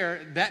in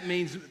there, that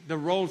means the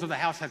roles of the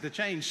house have to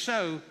change.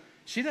 So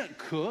she doesn't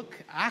cook,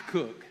 I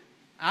cook.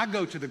 I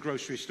go to the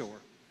grocery store.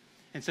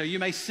 And so you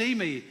may see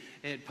me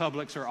at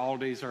Publix or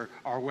Aldi's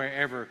or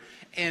wherever.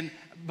 And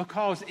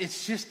because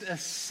it's just a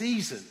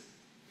season.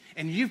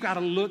 And you've got to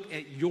look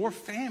at your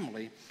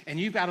family, and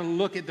you've got to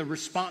look at the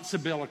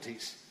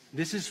responsibilities.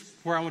 This is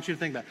where I want you to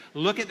think about it.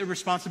 Look at the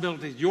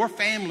responsibilities. Your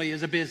family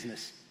is a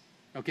business,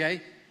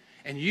 okay?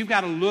 And you've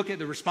got to look at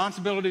the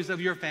responsibilities of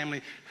your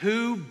family.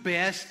 Who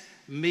best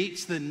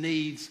meets the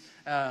needs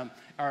of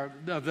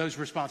those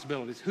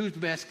responsibilities? Who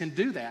best can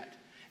do that?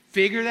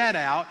 Figure that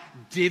out,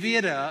 divvy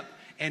it up,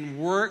 and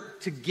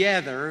work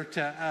together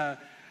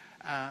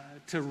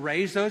to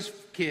raise those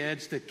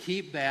kids, to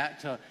keep that,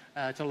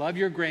 to love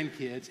your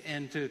grandkids,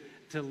 and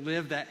to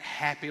live that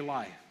happy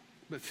life.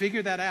 But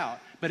figure that out.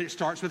 But it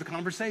starts with a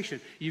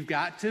conversation. You've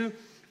got to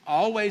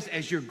always,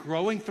 as you're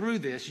growing through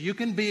this, you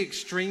can be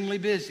extremely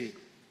busy.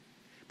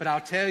 But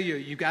I'll tell you,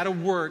 you've got to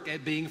work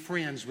at being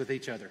friends with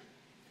each other.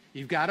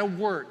 You've got to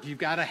work. You've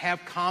got to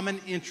have common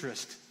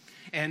interest.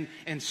 And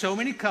so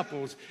many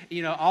couples,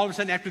 you know, all of a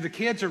sudden after the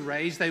kids are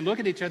raised, they look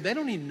at each other, they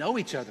don't even know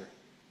each other.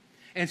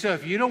 And so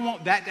if you don't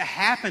want that to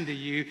happen to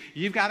you,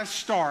 you've got to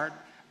start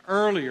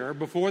earlier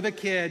before the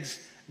kids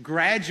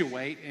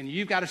graduate, and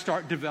you've got to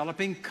start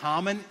developing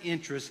common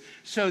interests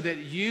so that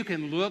you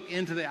can look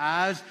into the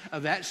eyes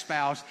of that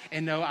spouse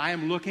and know, I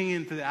am looking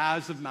into the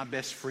eyes of my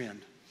best friend.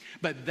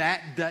 But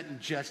that doesn't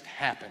just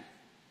happen.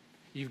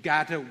 You've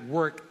got to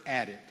work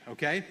at it,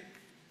 okay?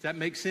 Does that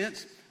make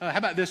sense? How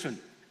about this one?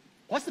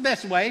 What's the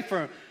best way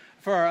for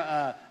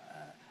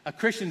a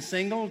Christian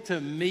single to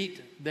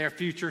meet their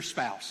future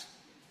spouse?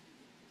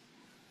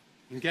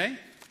 Okay?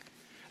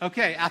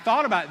 Okay, I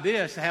thought about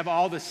this, to have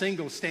all the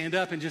singles stand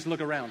up and just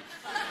look around.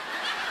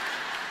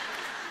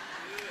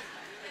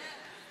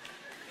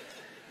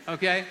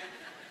 Okay?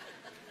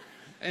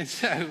 And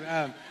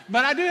so,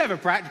 but I do have a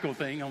practical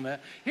thing on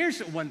that. Here's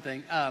one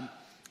thing.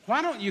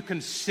 Why don't you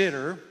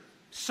consider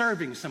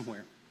serving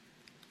somewhere?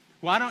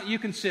 Why don't you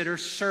consider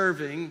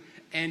serving,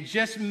 and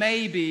just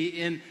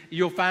maybe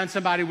you'll find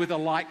somebody with a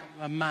like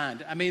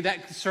mind. I mean,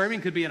 that serving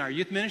could be in our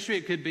youth ministry.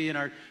 It could be in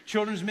our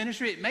children's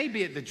ministry. It may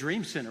be at the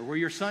Dream Center, where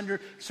you're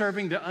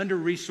serving the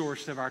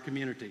under-resourced of our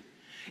community.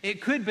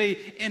 It could be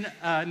in,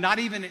 not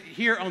even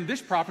here on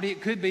this property.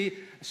 It could be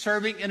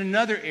serving in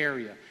another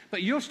area.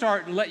 But you'll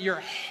start to let your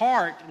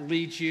heart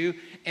lead you,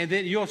 and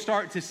then you'll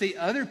start to see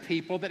other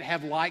people that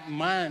have like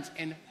minds,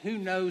 and who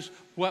knows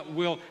what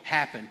will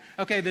happen.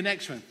 Okay, the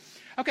next one.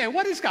 Okay,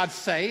 what does God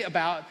say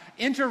about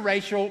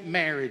interracial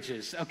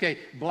marriages? Okay,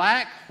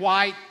 black,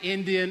 white,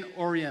 Indian,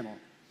 Oriental.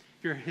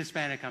 If you're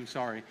Hispanic, I'm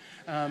sorry.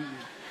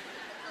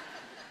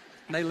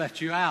 They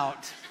left you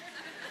out.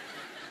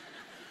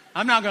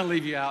 I'm not going to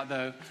leave you out,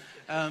 though.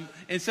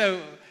 And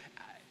so,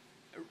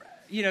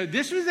 you know,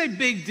 this was a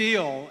big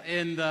deal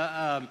in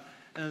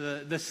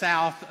the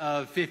South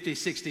of 50,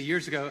 60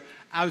 years ago.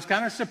 I was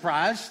kind of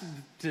surprised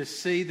to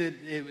see that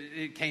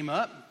it came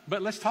up.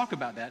 But let's talk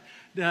about that.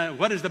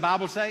 What does the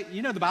Bible say?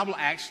 You know, the Bible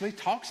actually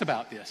talks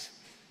about this.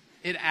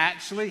 It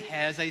actually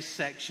has a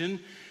section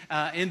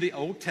in the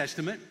Old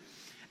Testament,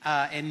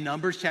 in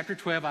Numbers chapter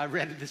 12. I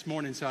read it this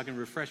morning so I can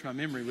refresh my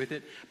memory with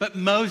it. But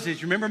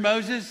Moses, remember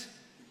Moses?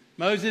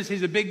 Moses,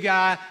 he's a big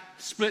guy,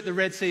 split the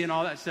Red Sea and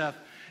all that stuff.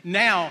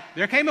 Now,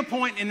 there came a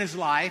point in his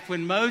life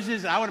when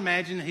Moses, I would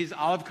imagine he's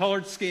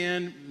olive-colored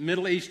skin,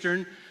 Middle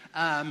Eastern.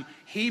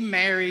 He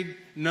married,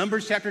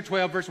 Numbers chapter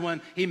 12, verse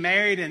 1, he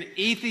married an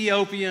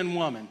Ethiopian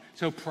woman.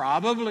 So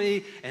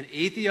probably an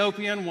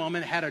Ethiopian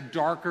woman had a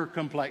darker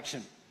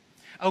complexion.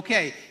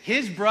 Okay,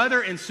 his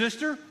brother and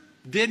sister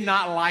did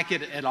not like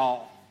it at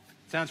all.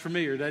 Sounds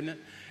familiar, doesn't it?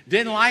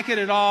 Didn't like it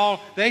at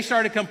all. They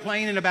started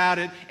complaining about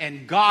it,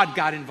 and God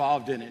got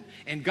involved in it.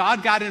 And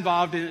God got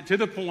involved in it to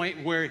the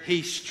point where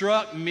he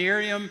struck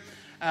Miriam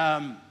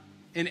and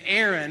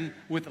Aaron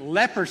with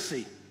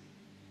leprosy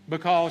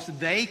because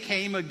they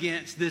came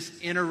against this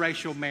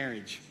interracial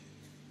marriage.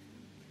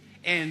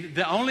 And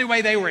the only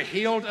way they were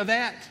healed of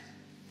that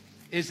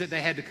is that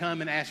they had to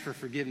come and ask for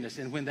forgiveness.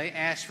 And when they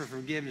asked for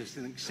forgiveness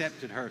and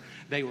accepted her,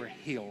 they were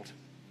healed.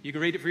 You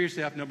can read it for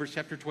yourself, Numbers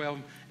chapter 12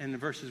 and the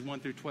verses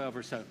 1 through 12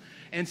 or so.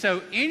 And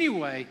so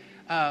anyway,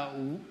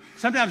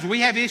 sometimes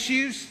we have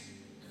issues,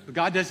 but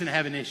God doesn't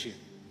have an issue.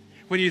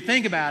 When you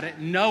think about it,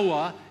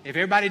 Noah, if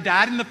everybody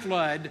died in the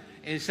flood,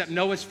 except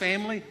Noah's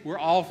family, we're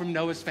all from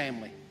Noah's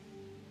family.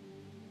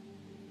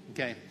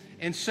 Okay?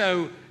 And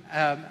so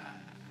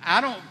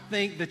I don't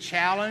think the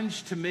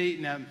challenge to me,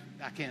 now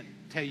I can't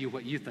tell you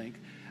what you think.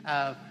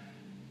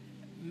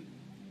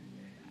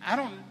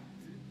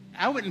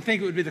 I wouldn't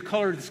think it would be the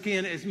color of the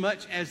skin as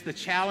much as the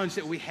challenge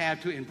that we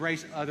have to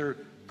embrace other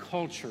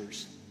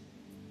cultures.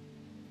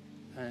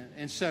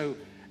 And so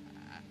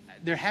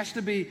there has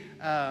to be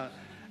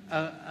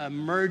a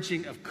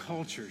merging of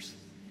cultures.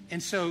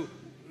 And so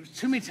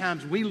too many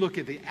times we look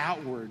at the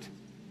outward.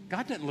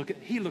 God doesn't look at,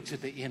 he looks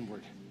at the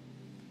inward.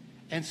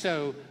 And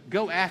so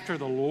go after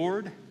the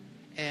Lord.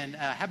 And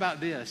how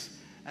about this?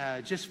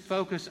 Just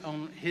focus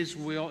on his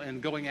will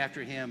and going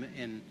after him,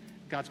 and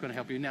God's going to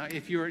help you. Now,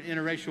 if you're an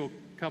interracial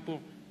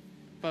couple,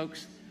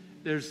 folks,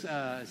 there's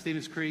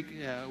Stevens Creek,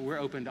 we're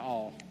open to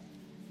all.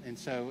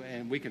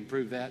 And we can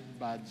prove that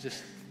by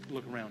just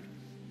look around.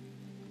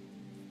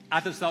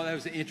 I just thought that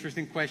was an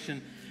interesting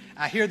question.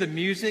 I hear the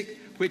music,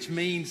 which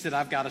means that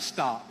I've got to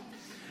stop.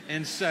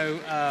 And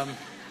so,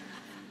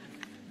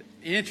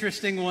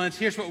 interesting ones.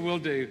 Here's what we'll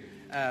do.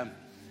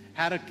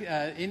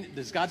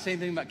 Does God say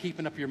anything about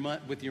keeping up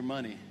with your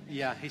money?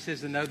 Yeah, he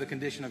says to know the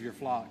condition of your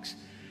flocks.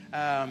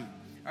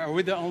 Are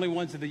we the only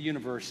ones in the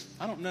universe?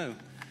 I don't know.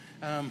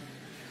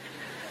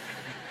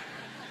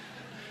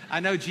 I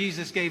know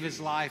Jesus gave his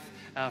life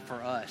for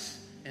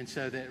us, and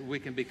so that we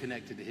can be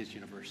connected to his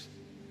universe.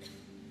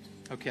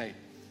 Okay,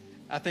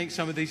 I think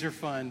some of these are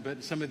fun,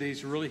 but some of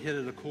these really hit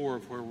at the core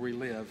of where we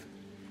live.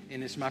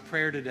 And it's my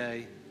prayer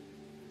today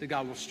that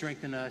God will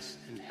strengthen us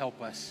and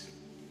help us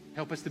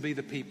to be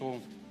the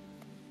people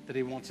that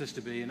he wants us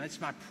to be. And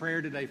it's my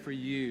prayer today for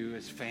you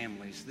as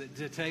families, that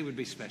today would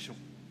be special.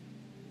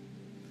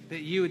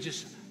 That you would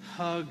just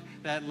hug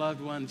that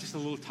loved one just a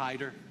little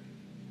tighter.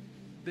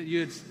 That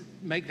you'd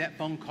make that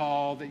phone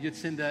call, that you'd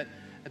send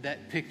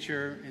that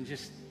picture and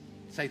just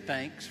say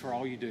thanks for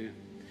all you do.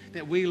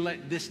 That we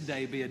let this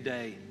day be a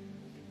day,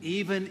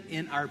 even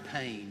in our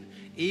pain,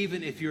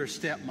 even if you're a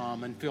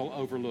stepmom and feel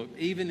overlooked,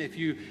 even if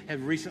you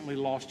have recently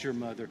lost your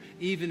mother,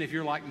 even if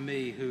you're like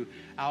me, who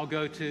I'll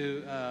go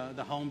to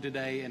the home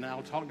today and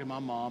I'll talk to my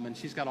mom, and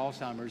she's got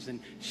Alzheimer's,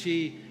 and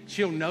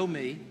she'll know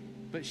me,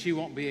 but she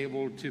won't be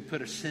able to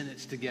put a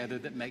sentence together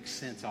that makes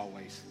sense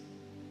always.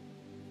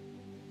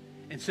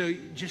 And so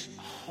just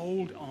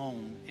hold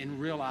on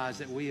and realize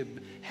that we have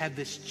had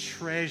this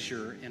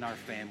treasure in our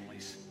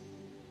families,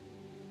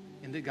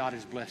 and that God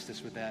has blessed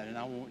us with that. And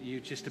I want you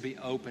just to be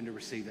open to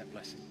receive that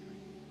blessing.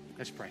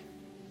 Let's pray.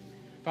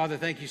 Father,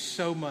 thank you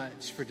so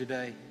much for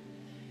today.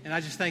 And I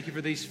just thank you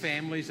for these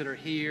families that are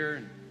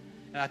here.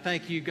 And I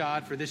thank you,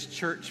 God, for this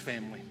church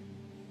family.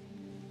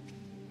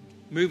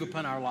 Move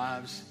upon our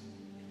lives.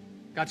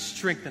 God,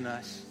 strengthen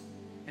us.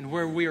 And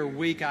where we are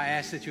weak, I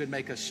ask that you would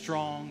make us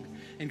strong.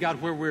 And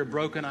God, where we're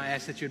broken, I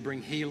ask that you would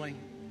bring healing.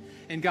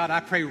 And God, I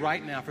pray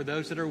right now for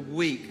those that are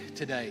weak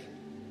today,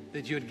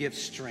 that you would give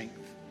strength.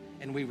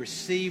 And we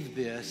receive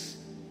this,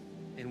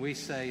 and we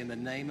say in the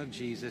name of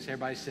Jesus,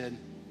 everybody said,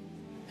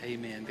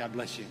 amen. God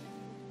bless you.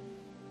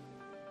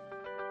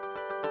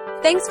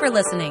 Thanks for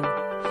listening.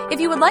 If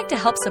you would like to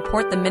help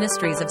support the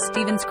ministries of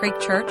Stevens Creek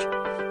Church,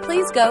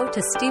 please go to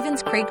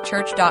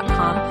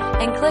StevensCreekChurch.com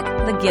and click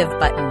the Give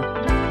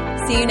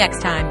button. See you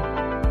next time.